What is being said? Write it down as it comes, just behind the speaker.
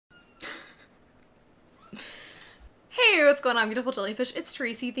Hey, what's going on, beautiful jellyfish? It's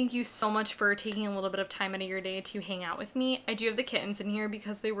Tracy. Thank you so much for taking a little bit of time out of your day to hang out with me. I do have the kittens in here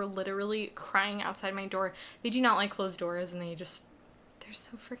because they were literally crying outside my door. They do not like closed doors and they're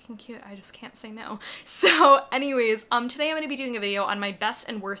so freaking cute. I just can't say no. So anyways, today I'm going to be doing a video on my best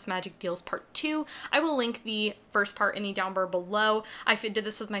and worst magic deals part 2. I will link the first part in the down bar below. I did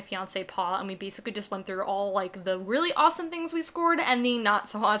this with my fiance Paul and we basically just went through all like the really awesome things we scored and the not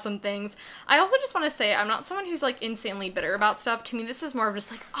so awesome things. I also just want to say I'm not someone who's like insanely bitter about stuff. To me this is more of just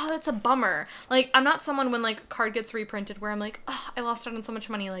like, oh, that's a bummer. Like I'm not someone when like a card gets reprinted where I'm like, oh, I lost out on so much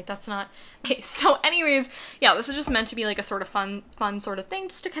money. Like that's not okay. So anyways, yeah, this is just meant to be like a sort of fun sort of thing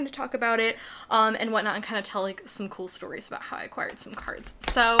just to kind of talk about it and whatnot and kind of tell like some cool stories about how I acquired some cards.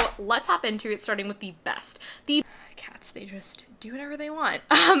 So let's hop into it, starting with the best. The cats, they just do whatever they want.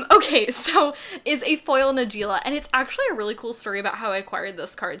 Okay, so is a foil Najeela, and it's actually a really cool story about how I acquired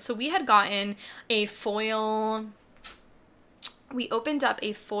this card. So we had gotten a foil, we opened up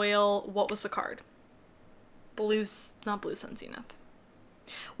a foil, what was the card? Not Blue Sun Zenith.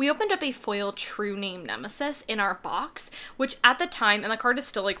 We opened up a foil True Name Nemesis in our box, which at the time, and the card is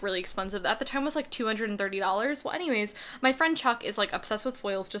still like really expensive, at the time was like $230. Well, anyways, my friend Chuck is like obsessed with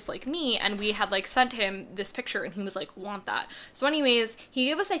foils just like me, and we had like sent him this picture and he was like, want that. So anyways, he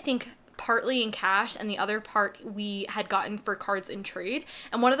gave us, I think, partly in cash and the other part we had gotten for cards in trade,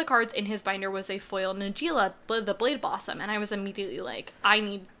 and one of the cards in his binder was a foil Najeela, the Blade Blossom, and I was immediately like, I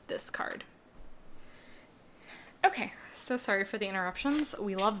need this card. Okay, so sorry for the interruptions.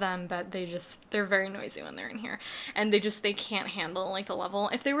 We love them, but they're very noisy when they're in here. And they can't handle, like, the level.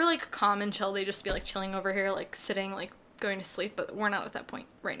 If they were, like, calm and chill, they'd just be, like, chilling over here, like, sitting, like, going to sleep, but we're not at that point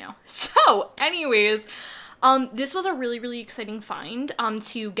right now. So, anyways, this was a really, really exciting find,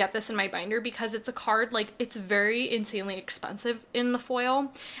 to get this in my binder because it's a card, like, it's very insanely expensive in the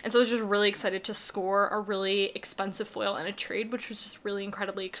foil. And so I was just really excited to score a really expensive foil in a trade, which was just really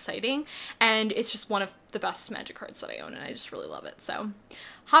incredibly exciting. And it's just one of the best magic cards that I own, and I just really love it. So,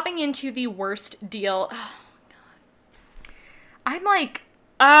 hopping into the worst deal. Oh, God. I'm like,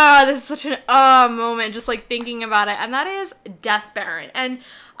 this is such an moment just like thinking about it, and that is Death Baron. And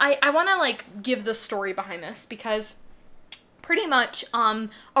I want to like give the story behind this because pretty much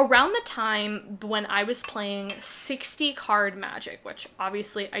around the time when I was playing 60 card Magic, which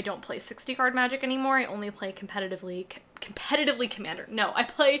obviously I don't play 60 card Magic anymore, I only play competitively Commander. No, I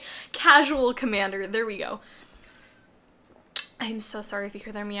play casual Commander. There we go. I'm so sorry if you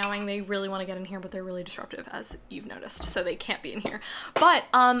hear them meowing. They really want to get in here, but they're really disruptive, as you've noticed, so they can't be in here. But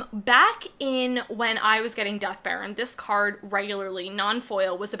back in when I was getting Death Baron, this card regularly,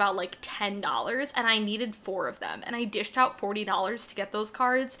 non-foil, was about like $10, and I needed 4 of them. And I dished out $40 to get those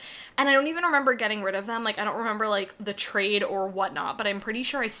cards, and I don't even remember getting rid of them. Like, I don't remember like the trade or whatnot, but I'm pretty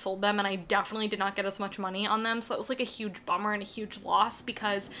sure I sold them, and I definitely did not get as much money on them. So that was like a huge bummer and a huge loss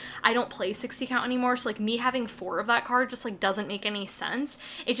because I don't play 60 count anymore. So like me having 4 of that card just like doesn't make any sense.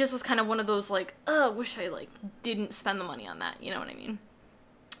 It just was kind of one of those like, wish I like didn't spend the money on that, you know what I mean?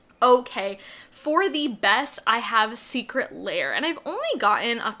 Okay, for the best, I have Secret Lair, and I've only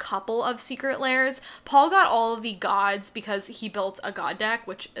gotten a couple of Secret Lairs. Paul got all of the gods because he built a god deck,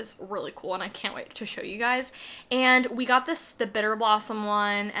 which is really cool, and I can't wait to show you guys. And we got the Bitter Blossom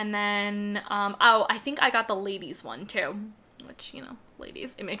one, and then, oh, I think I got the ladies one too, which, you know,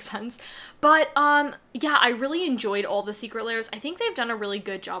 ladies, it makes sense. But yeah, I really enjoyed all the Secret Lairs. I think they've done a really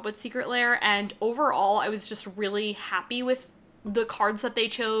good job with Secret Lair, and overall I was just really happy with the cards that they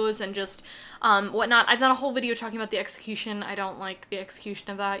chose and just whatnot. I've done a whole video talking about the execution. I don't like the execution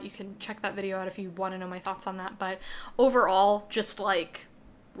of that. You can check that video out if you want to know my thoughts on that, but overall just like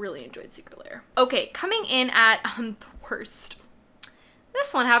really enjoyed Secret Lair. Okay, coming in at the worst.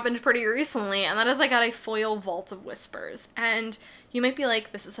 This one happened pretty recently, and that is I got a foil Vault of Whispers. And you might be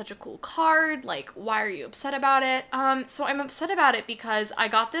like, this is such a cool card, like, why are you upset about it? So I'm upset about it because I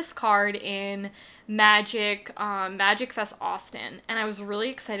got this card in Magic Fest Austin, and I was really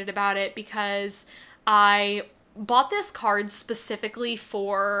excited about it because I bought this card specifically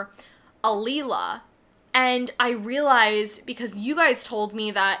for Alila. And I realized, because you guys told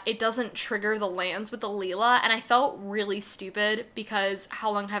me that it doesn't trigger the lands with the Leela, and I felt really stupid because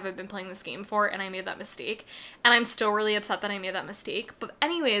how long have I been playing this game for, and I made that mistake. And I'm still really upset that I made that mistake. But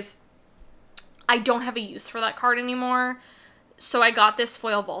anyways, I don't have a use for that card anymore. So I got this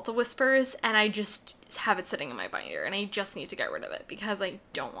foil Vault of Whispers, and I just have it sitting in my binder, and I just need to get rid of it because I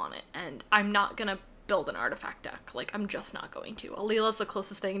don't want it. And I'm not gonna build an artifact deck. Like, I'm just not going to. Aleela's the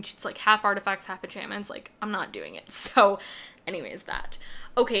closest thing. She's like half artifacts, half enchantments. Like, I'm not doing it. So anyways, that.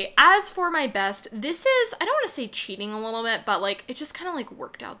 Okay, as for my best, this is, I don't want to say cheating a little bit, but like, it just kind of like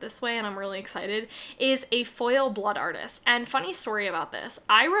worked out this way and I'm really excited, is a foil Blood Artist. And funny story about this,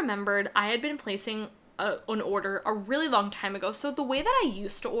 I remembered I had been placing an order a really long time ago. So the way that I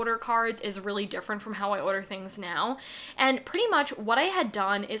used to order cards is really different from how I order things now. And pretty much what I had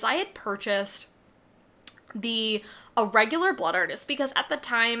done is I had purchased a regular Blood Artist because at the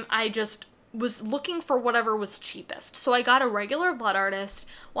time I just was looking for whatever was cheapest. So I got a regular Blood Artist.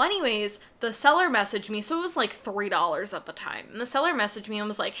 Well, anyways, the seller messaged me. So it was like $3 at the time. And the seller messaged me and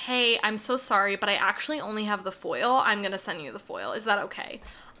was like, hey, I'm so sorry, but I actually only have the foil. I'm going to send you the foil. Is that okay?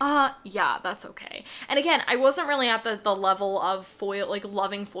 Yeah, that's okay. And again, I wasn't really at the level of foil, like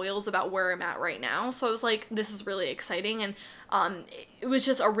loving foils about where I'm at right now. So I was like, this is really exciting. And it was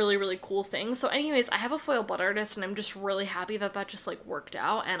just a really, really cool thing. So anyways, I have a foil Blood Artist and I'm just really happy that that just like worked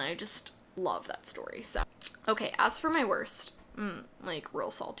out. And I just love that story. So, okay, as for my worst, like real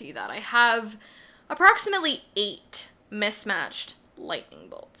salty that I have approximately 8 mismatched lightning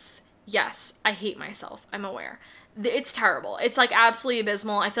bolts. Yes, I hate myself. I'm aware. It's terrible. It's like absolutely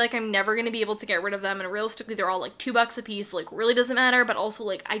abysmal. I feel like I'm never going to be able to get rid of them. And realistically, they're all like $2 a piece. Like really doesn't matter. But also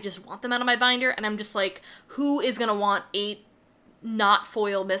like, I just want them out of my binder. And I'm just like, who is going to want 8 not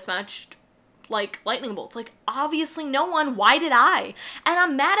foil mismatched like lightning bolts? Like obviously no one. Why did I? And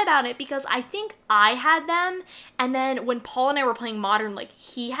I'm mad about it because I think I had them, and then when Paul and I were playing Modern, like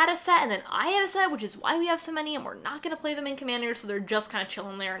he had a set and then I had a set, which is why we have so many, and we're not gonna play them in Commander, so they're just kind of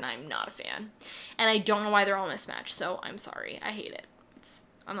chilling there, and I'm not a fan. And I don't know why they're all mismatched, so I'm sorry. I hate it.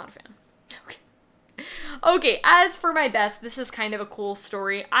 I'm not a fan. Okay. Okay, as for my best, this is kind of a cool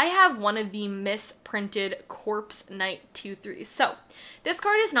story. I have one of the misprinted Corpse Knight 2/3s. So, this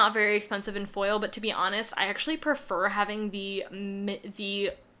card is not very expensive in foil, but to be honest, I actually prefer having the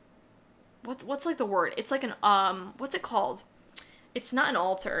what's like the word? It's like an, what's it called? It's not an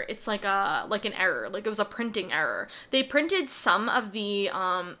alter. It's like an error. Like it was a printing error. They printed some of the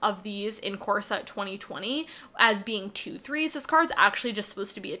of these in Core Set 2020 as being 2/3s. This card's actually just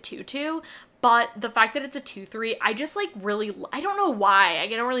supposed to be a 2/2. But the fact that it's a 2/3, I just like really, I don't know why. I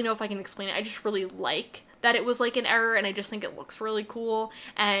don't really know if I can explain it. I just really like that it was like an error, and I just think it looks really cool.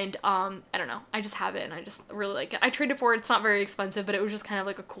 And I don't know. I just have it and I just really like it. I traded for it. It's not very expensive, but it was just kind of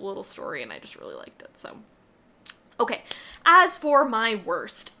like a cool little story and I just really liked it. So okay, as for my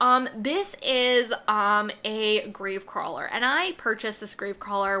worst, this is a Gravecrawler, and I purchased this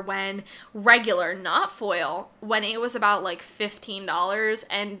Gravecrawler when regular, not foil, when it was about like $15,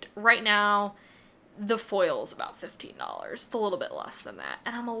 and right now the foil is about $15. It's a little bit less than that,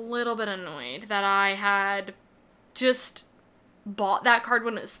 and I'm a little bit annoyed that I had just bought that card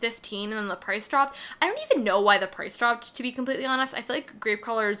when it was 15 and then the price dropped. I don't even know why the price dropped, to be completely honest. I feel like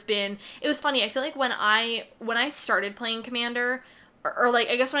Gravecrawler's been, it was funny, I feel like when I started playing Commander, or like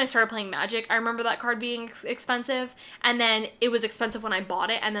I guess when I started playing Magic, I remember that card being expensive, and then it was expensive when I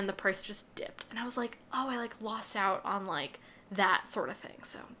bought it, and then the price just dipped, and I was like, oh, I like lost out on like that sort of thing.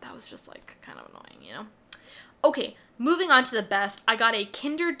 So that was just like kind of annoying, you know? Okay, moving on to the best, I got a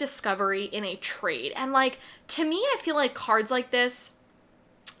Kindred Discovery in a trade. And like, to me, I feel like cards like this,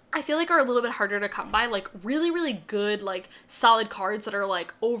 I feel like are a little bit harder to come by. Like really, really good, like solid cards that are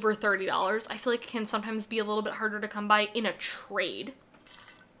like over $30, I feel like can sometimes be a little bit harder to come by in a trade.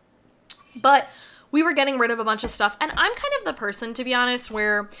 But we were getting rid of a bunch of stuff, and I'm kind of the person, to be honest,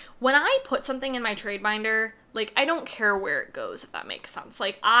 where when I put something in my trade binder, like I don't care where it goes, if that makes sense.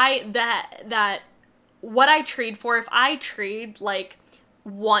 Like what I trade for, if I trade like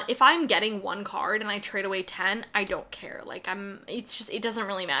if I'm getting one card and I trade away 10, I don't care. Like it's just, it doesn't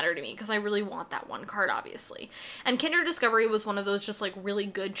really matter to me because I really want that one card, obviously. And Kindred Discovery was one of those just like really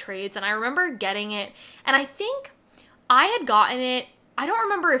good trades, and I remember getting it, and I think I had gotten it, I don't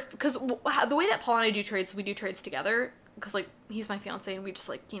remember if, because the way that Paul and I do trades, we do trades together, because like he's my fiance and we just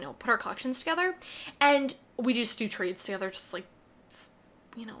like, you know, put our collections together, and we just do trades together, just like,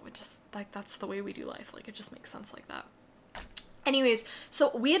 you know, it just like, that's the way we do life. Like it just makes sense like that. Anyways,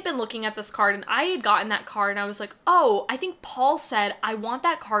 so we had been looking at this card, and I had gotten that card, and I was like, oh, I think Paul said I want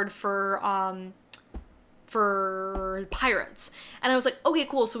that card for Pirates. And I was like, okay,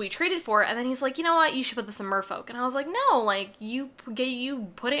 cool. So we traded for it, and then he's like, you know what, you should put this in Merfolk. And I was like, no, like you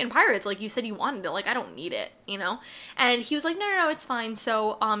put it in Pirates, like you said you wanted it, like I don't need it, you know? And he was like, no, it's fine.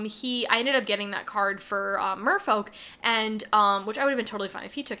 So I ended up getting that card for Merfolk, and which I would have been totally fine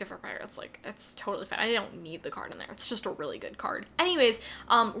if he took it for Pirates. Like, it's totally fine. I don't need the card in there. It's just a really good card. Anyways,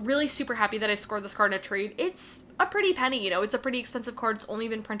 really super happy that I scored this card in a trade. It's a pretty penny, you know? It's a pretty expensive card. It's only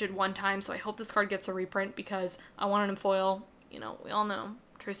been printed one time, so I hope this card gets a reprint because I want it in foil. You know, we all know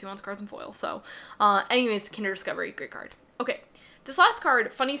Tracy wants cards in foil. So anyways, Kindred Discovery, great card. Okay, this last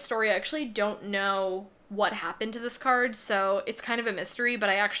card, funny story, I actually don't know what happened to this card, so it's kind of a mystery, but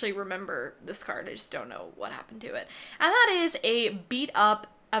I actually remember this card. I just don't know what happened to it. And that is a beat up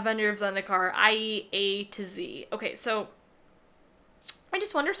Avenger of Zendikar, i.e. A to Z. Okay, so I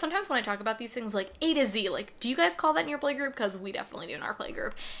just wonder sometimes when I talk about these things, like A to Z, like, do you guys call that in your play group? Because we definitely do in our play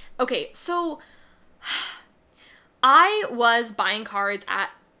group. Okay, so I was buying cards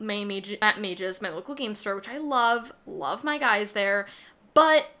at Mage's, my local game store, which I love my guys there,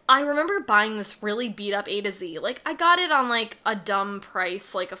 but I remember buying this really beat up A to Z. Like, I got it on, like, a dumb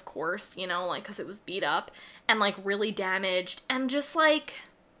price, like, of course, you know, like, because it was beat up and, like, really damaged, and just, like,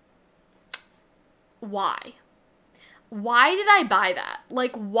 why? Why did I buy that?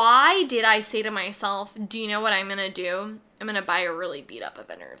 Like, why did I say to myself, do you know what I'm gonna do? I'm gonna buy a really beat up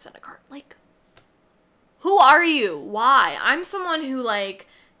Avenger of Zendikar. Like, who are you? Why? I'm someone who, like,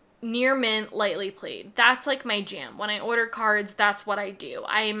 near mint, lightly played. That's, like, my jam. When I order cards, that's what I do.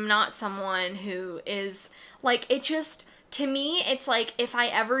 I'm not someone who is, like, it just, to me, it's like, if I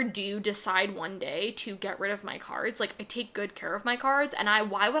ever do decide one day to get rid of my cards, like, I take good care of my cards, and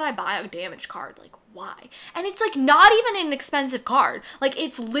why would I buy a damaged card? Like, why? And it's, like, not even an expensive card. Like,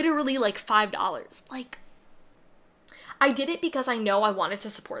 it's literally, like, $5. Like, I did it because I know I wanted to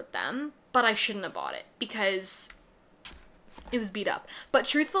support them, but I shouldn't have bought it because it was beat up. But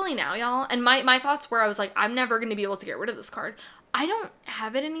truthfully now, y'all, and my thoughts were, I was like, I'm never going to be able to get rid of this card. I don't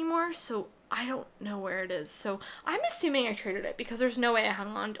have it anymore, so I don't know where it is. So I'm assuming I traded it because there's no way I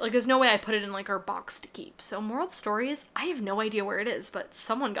hung on, like, there's no way I put it in, like, our box to keep. So moral of the story is, I have no idea where it is, but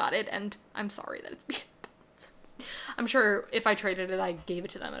someone got it, and I'm sorry that it's beat up. I'm sure if I traded it, I gave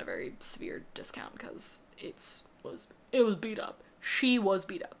it to them at a very severe discount because it was beat up. She was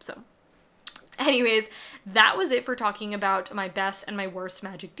beat up, so. Anyways, that was it for talking about my best and my worst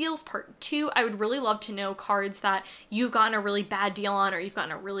Magic deals, part 2. I would really love to know cards that you've gotten a really bad deal on or you've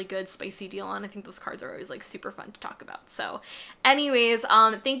gotten a really good spicy deal on. I think those cards are always, like, super fun to talk about. So anyways,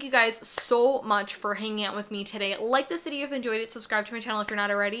 thank you guys so much for hanging out with me today. Like this video if you enjoyed it, subscribe to my channel if you're not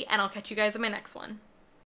already, and I'll catch you guys in my next one.